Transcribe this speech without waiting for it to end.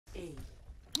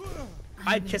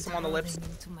I'd kiss him on the lips.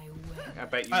 I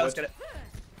bet you Alright, would. let's get it.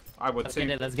 I would Let's too. get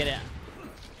it. Let's get it.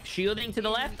 Shielding to the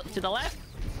left. To the left.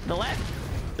 To the left.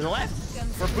 To the left.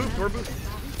 We're booped. We're booped.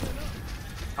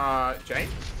 Jay?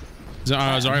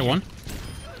 Zarya one.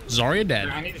 Zarya dead.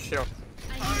 I need a shield.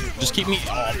 Just keep me.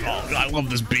 Oh, I love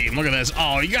this beam. Look at this.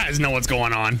 Oh, you guys know what's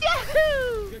going on.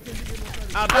 Yahoo!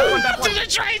 Back one, back one. To the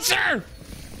tracer!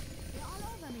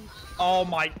 Oh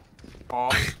my.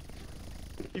 Oh.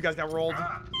 You guys got rolled.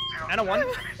 And a one.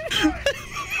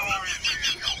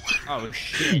 Oh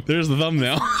shit. There's the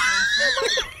thumbnail.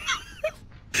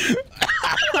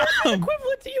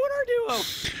 Equivalent to you and our duo.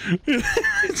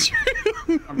 It's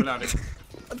true. I'm reloading.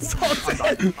 That's all I'm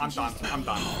saying. I'm done. I'm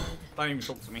done. Don't even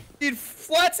talk to me. Dude,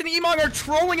 Flats and Emongg are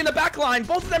trolling in the back line.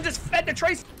 Both of them just fed the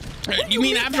trace. You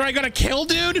mean after I got a kill,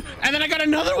 dude? And then I got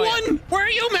another one? Where are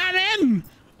you, man?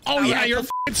 Oh, yeah, you're a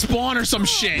f***ing spawn or some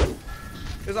shit.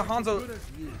 There's a Hanzo.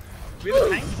 We have a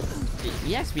tank?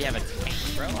 Yes, we have a tank,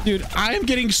 bro. Dude, I am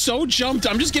getting so jumped.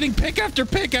 I'm just getting pick after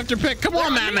pick after pick. Come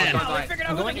on, man.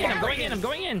 I'm going in. I'm going in. I'm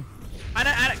going in.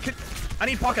 I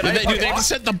need pocket. Dude, they just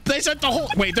set the whole.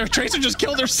 Wait, their tracer just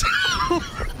killed herself.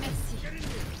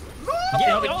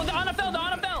 Yeah, oh, the Ana fell. The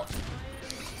Ana fell.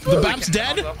 The Bap's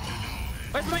dead.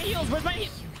 Where's my heals? Where's my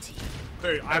heals?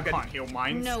 Dude, I can't heal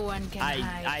mine. No one can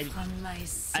hide from my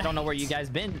sight. I don't know where you guys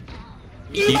been.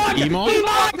 Emongg?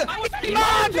 Emongg!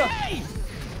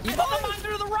 You put the mine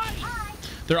through the right.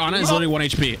 Their Ana is literally 1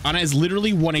 HP. Ana is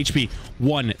literally 1 HP.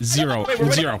 1 0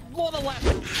 0.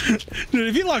 Dude,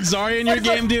 if you lock Zarya in your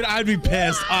game, dude, I'd be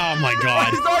pissed. Oh my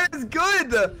god. Zarya's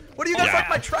good. What do you guys like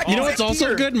my track? You know what's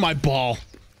also good? My ball.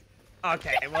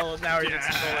 Okay, well now we're just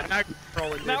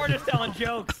trolling. Now we're just telling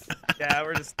jokes. Yeah,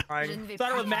 we're just trying.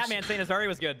 Started with Matman saying Zarya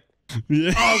was good. Yeah.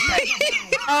 Okay.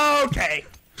 Okay.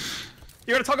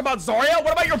 You're gonna talk about Zarya?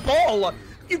 What about your ball?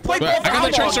 You played ball for I got how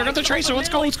the tracer. I long? got the tracer. Let's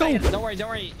go. Let's go. Don't worry. Don't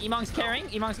worry. Emongg's carrying.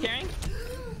 Emongg's carrying.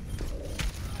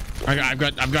 I've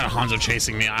got a Hanzo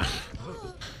chasing me. And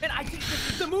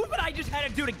the movement I just had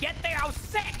to do to get there, I was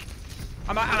sick.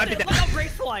 I'm Look how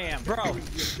graceful I am, bro.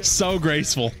 So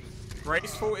graceful.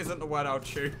 Graceful isn't the word I'll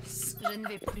choose.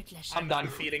 I'm done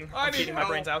feeding. I'm feeding my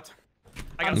brains out.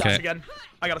 I gotta Okay. switch again.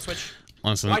 I gotta switch.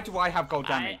 Listen. Why do I have gold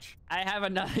damage? I have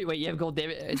another. Wait, you have gold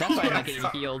damage. That's why I'm not getting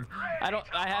healed. I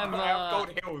have gold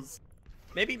heals.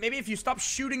 Maybe if you stop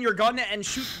shooting your gun and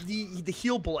shoot the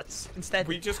heal bullets instead.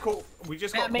 We just got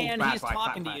man, pulled back he's like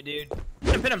talking that, to you,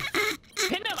 dude. Pin him.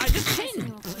 Pin him. I just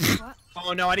pinned.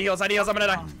 Oh no, I need heals. I'm gonna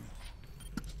die.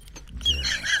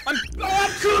 I'm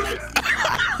good.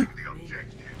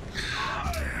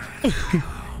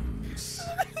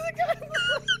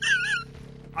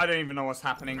 I don't even know what's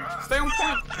happening. Stay on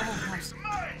point.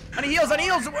 I need heals.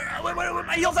 Wait,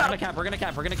 my heals out. We're gonna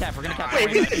cap. Wait.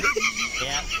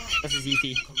 Yeah, this is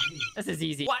easy. This is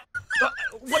easy. What?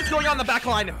 What's going on in the back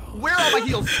line? Where are my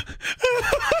heals?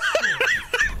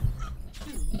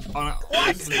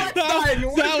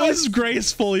 That was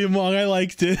graceful, Emongg. I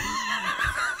liked it.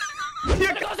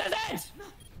 Here goes his edge.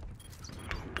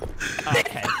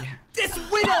 Okay. This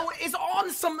widow is on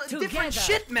some different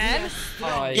shit, man.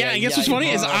 Yeah, I guess what's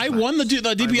funny is I won the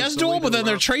DPS duel, but then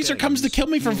their tracer comes to kill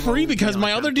me for free because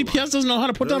my other DPS doesn't know how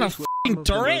to put down a f***ing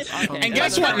turret. And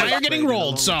guess what? Now you're getting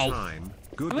rolled, so.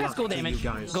 Who has gold damage?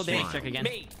 Gold damage check again.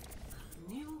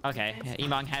 Okay,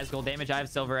 Emongg has gold damage. I have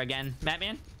silver again.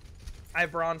 Matman? I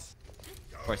have bronze.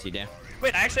 Of course you do.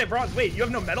 Wait, I actually have bronze. Wait, you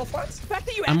have no metal flats? The fact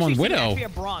that you I'm on actually Widow.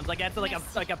 have bronze, like that's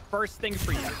like a first thing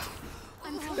for you.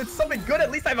 It's something good. At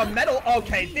least I have a medal.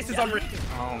 Okay, this is unreal.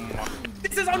 Oh my.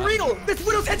 This is unreal. This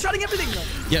widow's headshotting everything.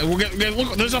 Yeah, we're gonna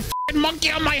look. There's a f***ing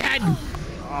monkey on my head.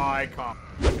 Oh, I can't.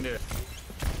 I can do it.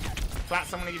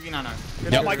 Flats, I'm gonna give you nano.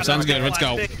 Yep, sounds good. Let's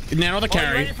go. Nano the You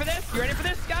carry. ready for this? You ready for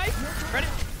this, guys? Ready?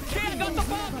 Shit, I got the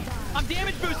bump. I'm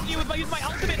damage boosting you using my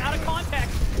ultimate out of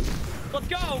context. Let's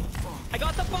go. I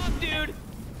got the bump, dude.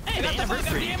 Hey, I got the bump.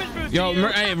 I'm damage boosting Yo, you.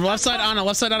 hey, left side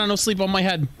Ana, no sleep on my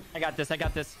head. I got this.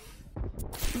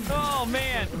 Oh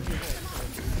man.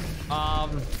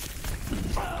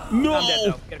 No. I'm dead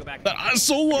though. Gotta go back. That's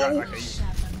so low.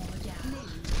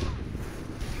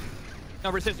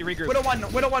 No, resist. You regroup. Widow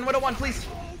one, please.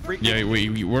 Yeah,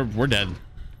 we're dead.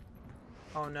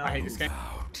 Oh no. I hate this game.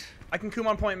 I can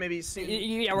Kumon point maybe soon.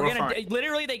 Yeah, we're gonna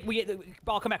literally.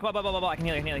 I'll come back. Blah. I can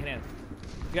heal. You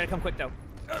gotta come quick though.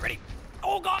 Ready?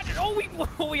 Oh god! Oh,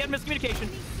 we had miscommunication.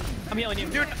 I'm healing you,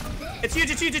 Dude,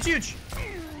 it's huge.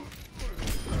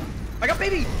 I got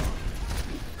baby.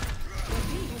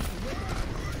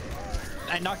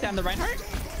 I knocked down the Reinhardt.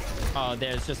 Oh,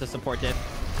 there's just a support diff.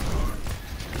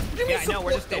 Yeah, I know.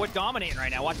 We're dominating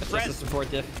right now. Watch the thread.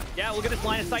 Support diff. Yeah, look at this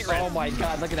line of sight, Red. Oh my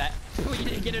god, look at that. We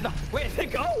didn't get it off. Where did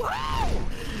it go? Wow!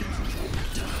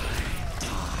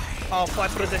 Oh,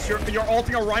 Flats, what is this? You're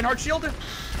ulting a Reinhardt shield?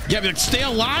 Yeah, but stay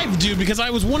alive, dude, because I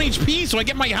was 1 HP, so I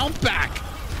get my health back.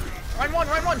 Ryan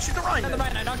one, shoot the Ryan.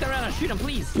 I knocked him around. Shoot him,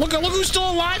 please. Look who's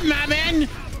still alive, Matman.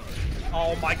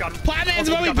 Oh my god. Platman's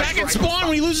about to be back at spawn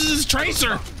when he loses his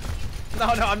tracer. No,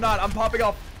 I'm not. I'm popping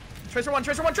off. Tracer one.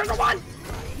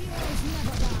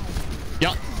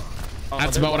 Yep.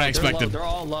 That's about what I expected. They're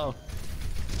all low.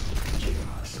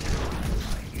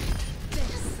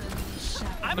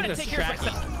 I'm gonna take care of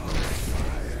myself.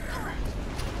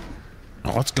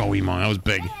 Oh, let's go, Emongg. That was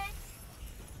big.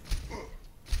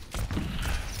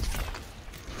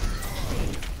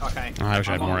 Okay. I wish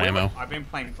I had more ammo. I've been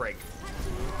playing Brig.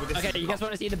 Okay, you guys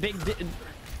want to see the big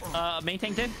main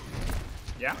tank did?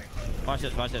 Yeah? Watch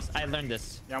this. I learned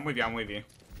this. Yeah, I'm with you.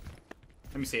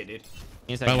 Let me see it, dude.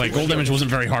 By the way, gold damage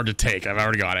wasn't very hard to take. I've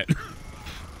already got it.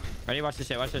 Ready? Watch this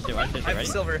shit. I have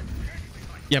silver.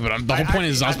 Yeah, but the whole point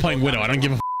is I was playing Widow. I don't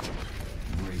give a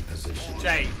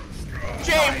Jay,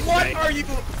 what are you?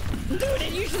 Dude,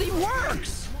 it usually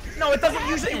works. No, it doesn't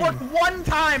usually work one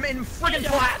time in friggin' It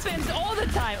Flats. happens all the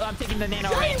time. Oh, I'm taking the nano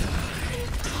ray.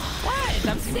 What?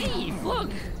 I'm safe.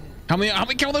 Look. How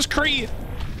many kill this Kree?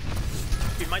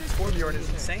 Dude, my Scorpion is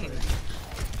insane.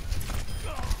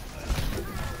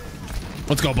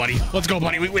 Let's go, buddy.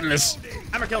 We win this.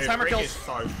 Hammer kills. Brig is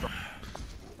so strong.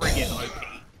 Brig is OP.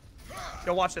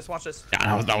 Yo, watch this.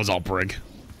 Yeah, that was all Brig.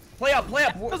 Play up.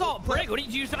 That was all Brig. What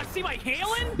did you not see my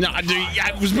hailing? No,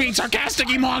 I was being sarcastic,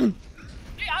 Emongg.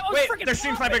 Yeah, I was Wait, freaking they're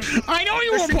stream sniping. I know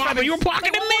you were popping. You were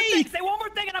pocketing me. Say one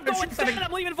more thing and I'm going stream and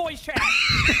I'm leaving voice chat.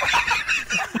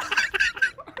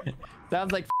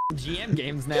 Sounds like GM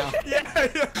games now.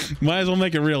 Might as well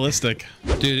make it realistic,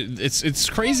 dude. It's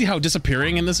crazy how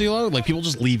disappearing in this elo. Like people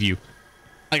just leave you.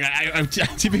 Like I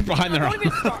see people behind their arm.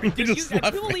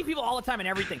 People leave people all the time and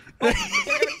everything.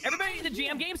 Everybody in the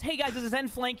GM games, hey guys, this is Zen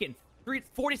flanking.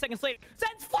 40 seconds later,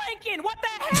 Zen's flanking. What the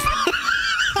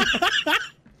heck?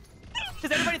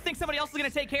 Because everybody thinks somebody else is gonna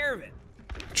take care of it.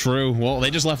 True. Well,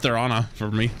 they just left their Ana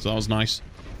for me, so that was nice.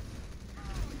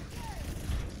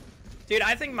 Dude,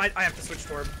 I think I have to switch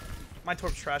Torb. My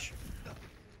Torb's trash.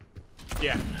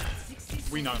 Yeah.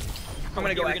 We know. I'm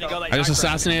gonna go Echo. I just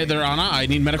assassinated their Ana. I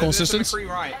need medical assistance.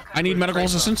 I need medical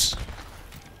assistance.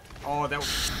 Oh, that.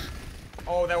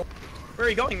 Where are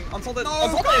you going? Unsalted.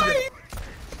 No,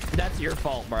 That's your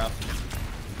fault, bro.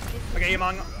 Okay,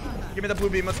 Emongg. Give me the blue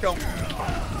beam. Let's go.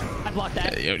 I blocked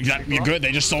that. You're good.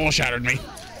 They just soul shattered me.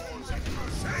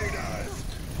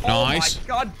 Nice. Oh my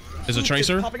god. Is a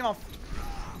tracer? Popping off.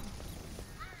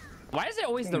 Why is it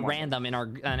always the random in our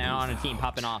on a team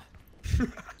popping off?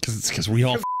 Because we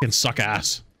all fucking suck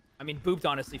ass. I mean, Booped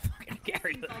honestly fucking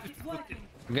carried them.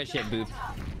 Good shit, Boop.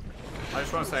 I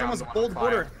just want to say Someone's bold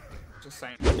border. Just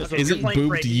saying. Isn't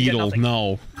Booped Yeetle?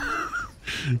 No.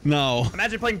 No.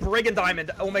 Imagine playing Brig and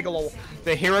Diamond. Omega lol.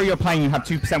 The hero you're playing, you have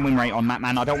 2% win rate on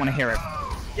Matman. I don't want to hear it.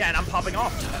 Yeah, and I'm popping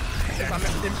off.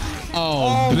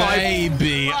 Oh,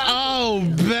 baby. Oh,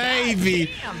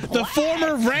 baby. The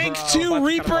former rank 2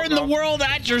 Reaper in the world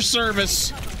at your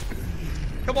service.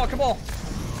 Come on.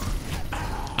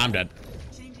 I'm dead.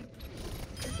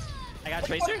 I got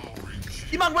Tracer.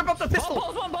 Emongg, whip up the pistol.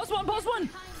 Post one.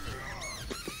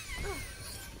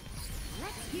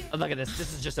 Oh, look at this.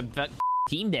 This is just a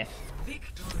team diff.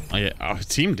 Oh, yeah.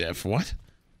 Team diff. What?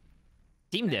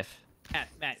 Team diff.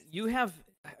 Matt, you have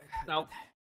no.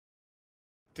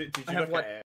 Did you I have look what?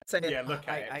 at it? Say it. Yeah, look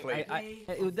at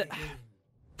it, please.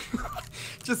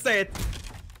 Just say it.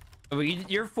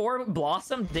 Your 4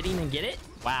 Blossom didn't even get it?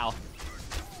 Wow.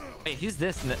 Wait, who's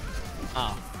this?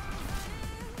 Oh.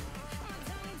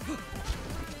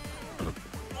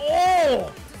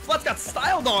 Oh! Flats got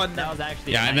styled on. That was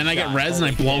actually Yeah, and then I get res and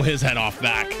I blow his head off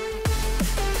back.